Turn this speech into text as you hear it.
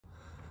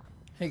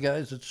Hey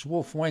guys, it's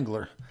Wolf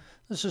Wengler.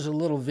 This is a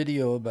little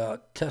video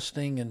about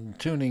testing and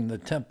tuning the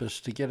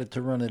Tempest to get it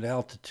to run at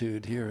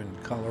altitude here in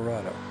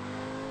Colorado.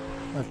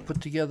 I've put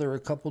together a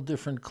couple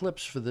different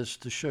clips for this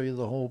to show you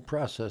the whole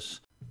process.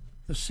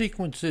 The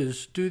sequence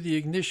is do the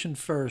ignition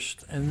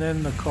first and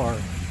then the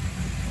carb.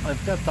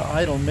 I've got the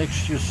idle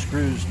mixture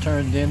screws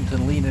turned in to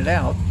lean it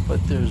out, but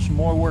there's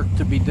more work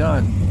to be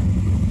done.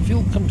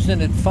 Fuel comes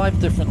in at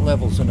 5 different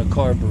levels in a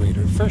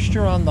carburetor. First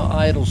you're on the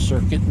idle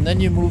circuit, and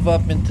then you move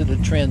up into the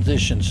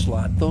transition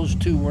slot. Those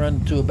two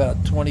run to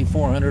about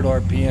 2400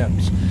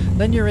 RPMs.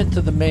 Then you're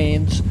into the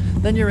mains,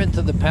 then you're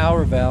into the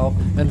power valve,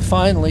 and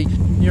finally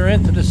you're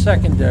into the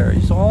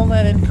secondaries. All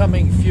that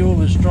incoming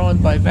fuel is drawn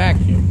by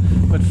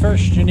vacuum, but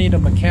first you need a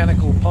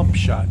mechanical pump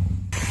shot.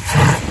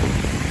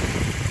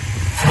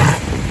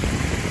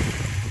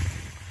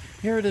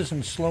 Here it is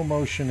in slow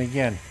motion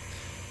again.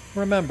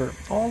 Remember,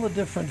 all the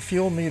different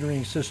fuel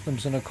metering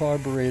systems in a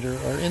carburetor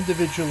are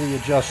individually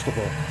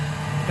adjustable.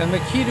 And the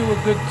key to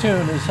a good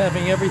tune is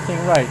having everything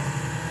right,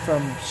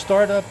 from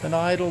startup and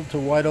idle to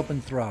wide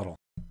open throttle.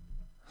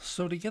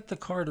 So to get the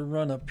car to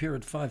run up here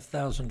at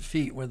 5,000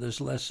 feet where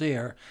there's less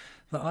air,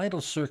 the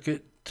idle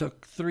circuit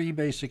took 3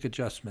 basic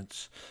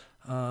adjustments.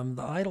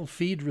 The idle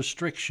feed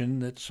restriction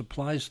that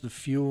supplies the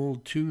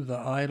fuel to the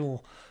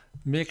idle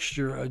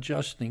mixture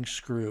adjusting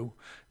screw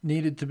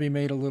needed to be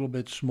made a little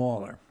bit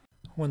smaller.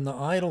 When the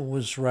idle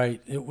was right,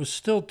 it was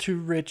still too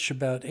rich,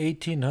 about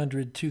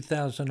 1800,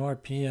 2000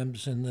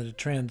 RPMs in the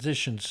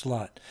transition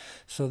slot.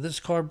 So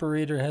this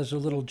carburetor has a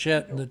little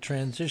jet in the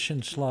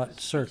transition slot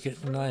circuit,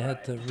 and I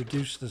had to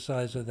reduce the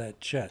size of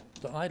that jet.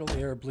 The idle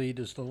air bleed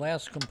is the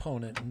last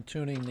component in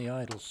tuning the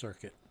idle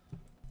circuit.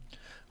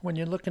 When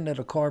you're looking at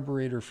a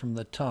carburetor from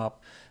the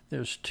top,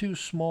 there's 2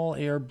 small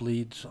air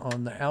bleeds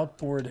on the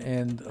outboard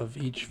end of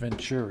each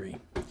venturi.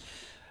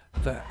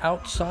 The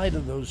outside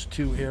of those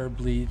 2 air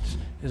bleeds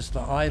is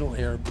the idle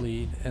air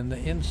bleed, and the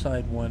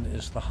inside one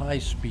is the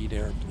high-speed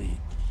air bleed.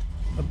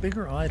 A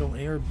bigger idle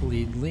air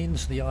bleed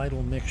leans the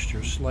idle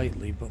mixture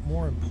slightly, but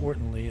more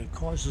importantly, it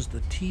causes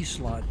the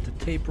T-slot to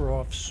taper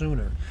off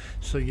sooner,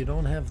 so you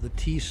don't have the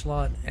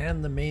T-slot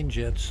and the main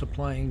jets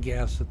supplying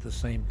gas at the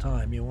same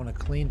time. You want a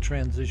clean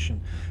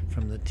transition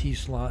from the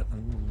T-slot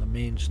and the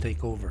mains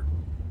take over.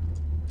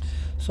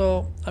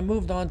 So I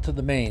moved on to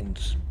the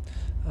mains.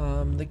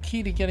 The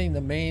key to getting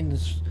the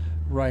mains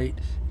right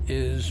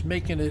is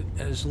making it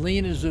as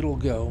lean as it'll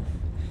go.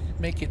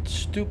 Make it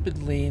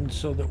stupid lean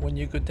so that when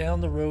you go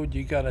down the road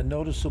you got a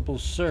noticeable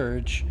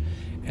surge,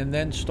 and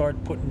then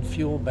start putting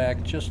fuel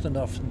back just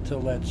enough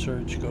until that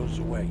surge goes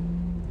away.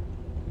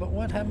 But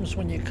what happens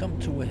when you come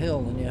to a hill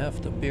and you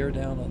have to bear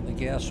down on the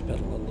gas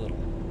pedal a little?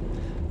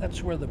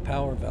 That's where the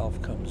power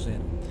valve comes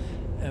in.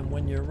 And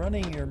when you're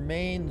running your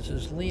mains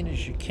as lean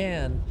as you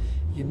can,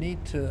 you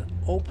need to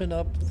open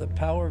up the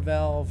power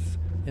valve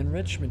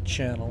enrichment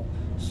channel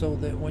so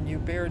that when you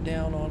bear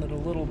down on it a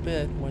little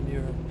bit, when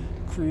your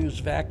cruise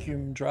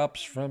vacuum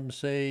drops from,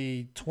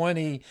 say,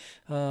 20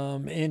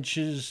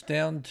 inches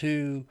down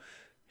to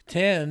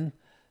 10,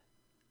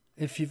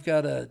 if you've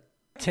got a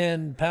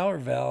 10 power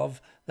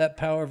valve, that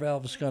power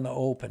valve is going to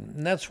open.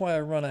 And that's why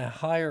I run a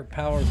higher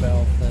power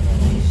valve than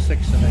a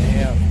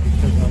 6.5,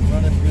 because I'm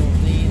running real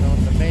lean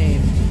on the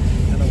mains,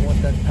 and I want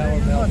that power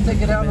valve to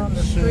take it out on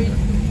the street.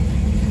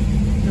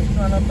 Just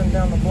run up and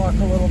down the block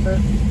a little bit.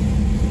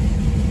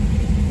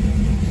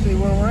 See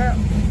where we're at.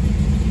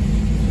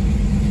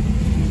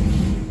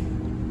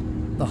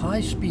 The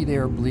high-speed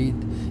air bleed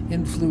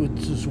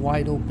influences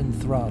wide open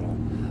throttle.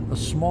 A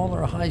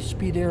smaller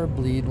high-speed air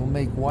bleed will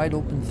make wide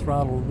open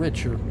throttle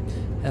richer,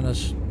 and a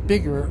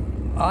bigger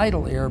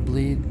idle air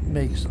bleed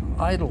makes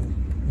idle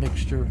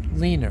mixture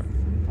leaner.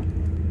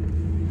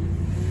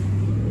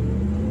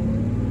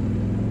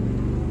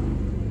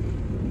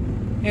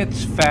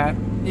 It's fat.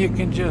 You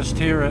can just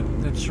hear it.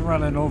 It's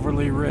running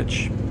overly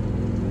rich.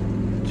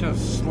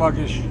 Just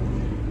sluggish.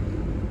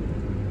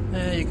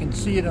 You can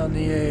see it on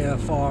the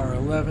AFR,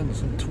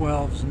 11s and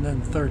 12s and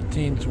then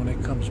 13s when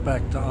it comes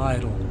back to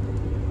idle.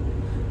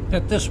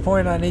 At this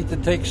point I need to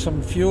take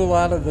some fuel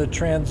out of the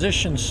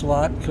transition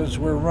slot because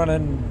we're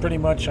running pretty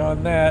much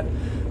on that.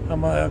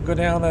 I'm going to go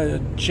down a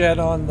jet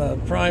on the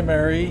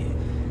primary,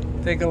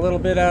 take a little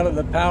bit out of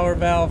the power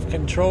valve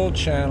control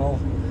channel,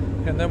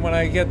 and then when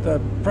I get the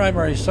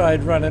primary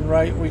side running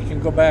right, we can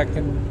go back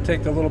and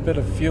take a little bit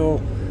of fuel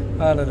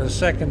out of the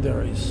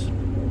secondaries.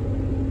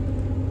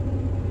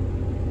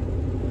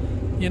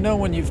 You know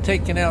when you've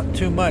taken out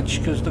too much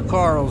because the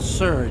car will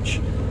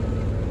surge.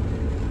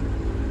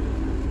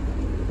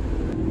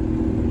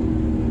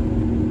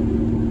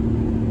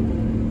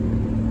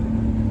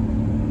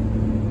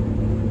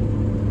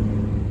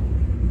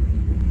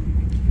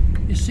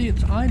 You see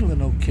it's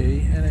idling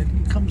okay, and it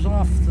comes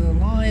off the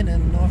line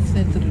and off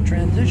into the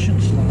transition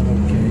slot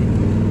okay.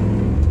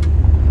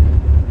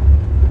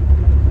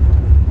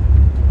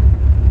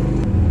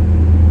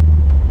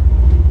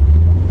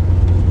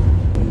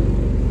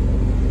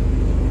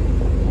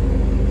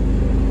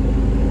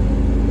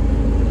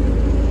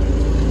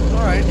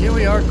 Here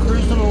we are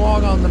cruising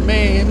along on the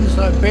mains.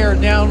 I bear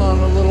down on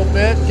a little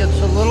bit, gets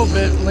a little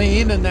little bit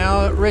lean, and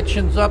now it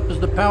richens up as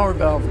the power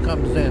valve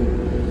comes in.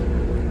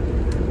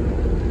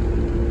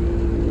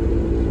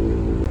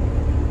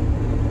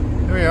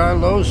 Here we are,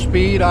 low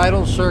speed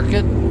idle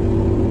circuit.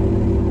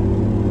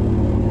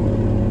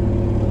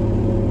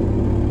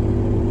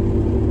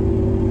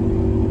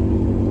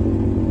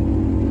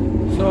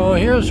 So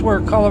here's where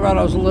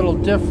Colorado's a little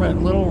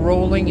different. Little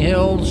rolling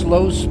hills,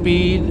 low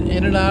speed,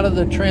 in and out of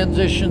the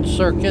transition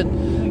circuit.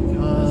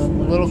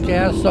 Little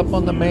gas up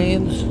on the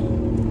mains.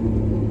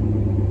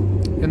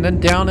 And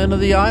then down into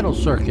the idle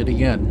circuit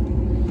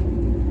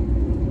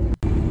again.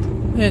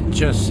 It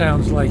just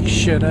sounds like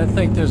shit. I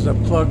think there's a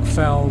plug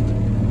fouled.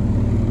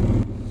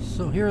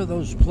 So here are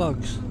those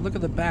plugs. Look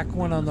at the back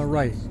one on the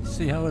right.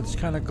 See how it's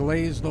kind of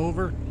glazed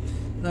over?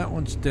 That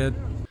one's dead.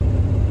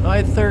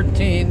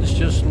 I-13's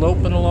just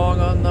loping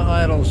along on the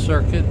idle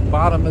circuit,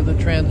 bottom of the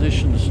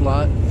transition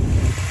slot.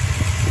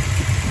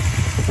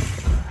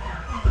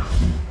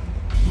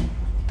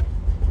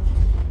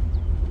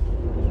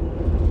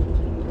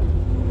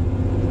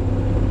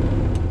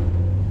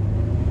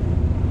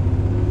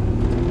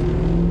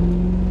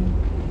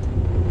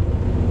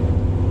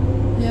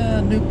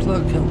 Yeah, new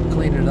plug helped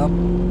clean it up.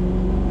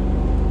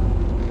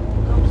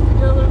 Comes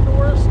together at the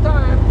worst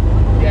time.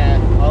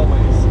 Yeah, always.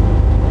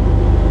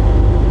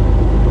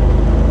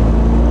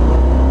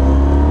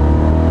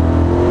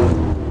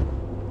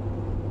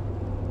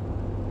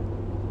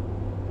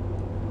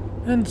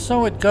 And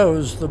so it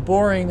goes, the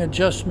boring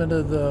adjustment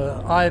of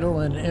the idle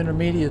and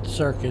intermediate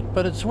circuit,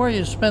 but it's where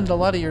you spend a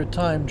lot of your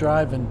time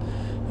driving.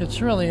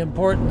 It's really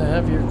important to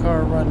have your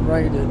car run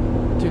right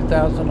at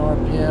 2,000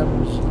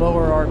 RPMs,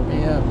 lower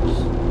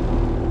RPMs.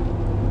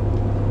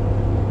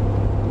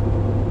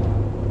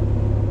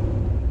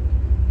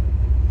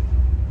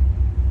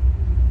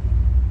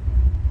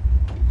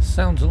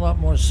 Sounds a lot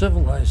more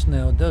civilized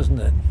now, doesn't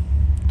it?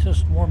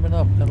 Just warming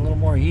up, got a little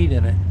more heat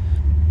in it.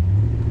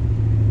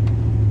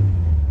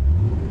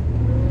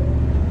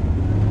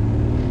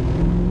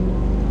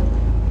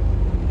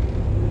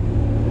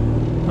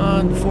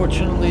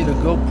 Unfortunately, the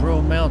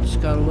GoPro mount's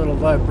got a little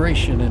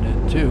vibration in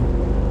it too.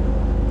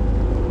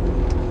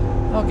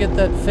 I'll get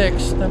that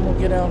fixed, then we'll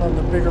get out on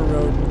the bigger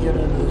road and get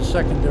into the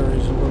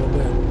secondaries a little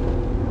bit.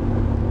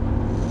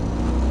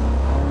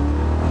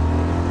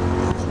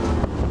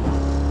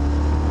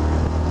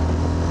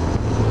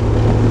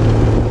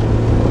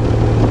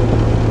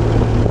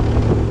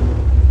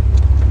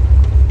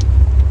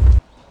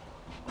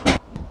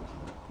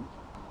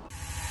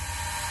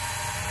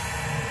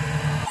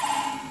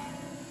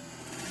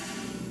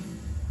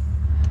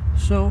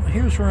 So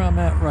here's where I'm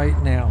at right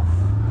now.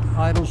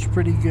 Idle's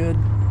pretty good,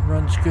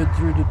 runs good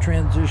through the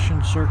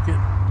transition circuit,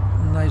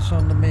 nice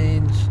on the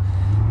mains,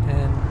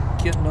 and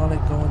getting on it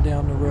going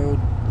down the road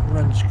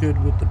runs good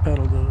with the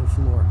pedal to the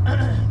floor.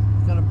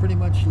 Gonna pretty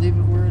much leave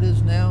it where it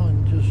is now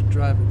and just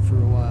drive it for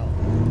a while.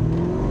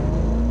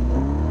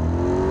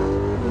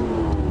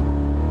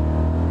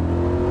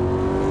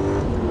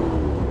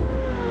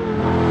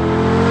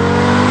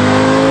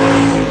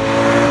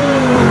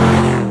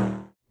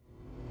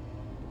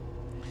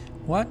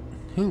 What?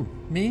 Who?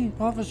 Me,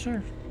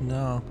 officer?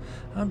 No,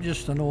 I'm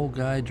just an old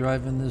guy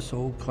driving this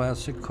old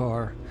classic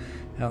car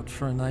out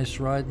for a nice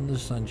ride in the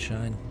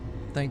sunshine.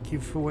 Thank you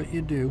for what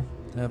you do.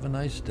 Have a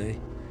nice day.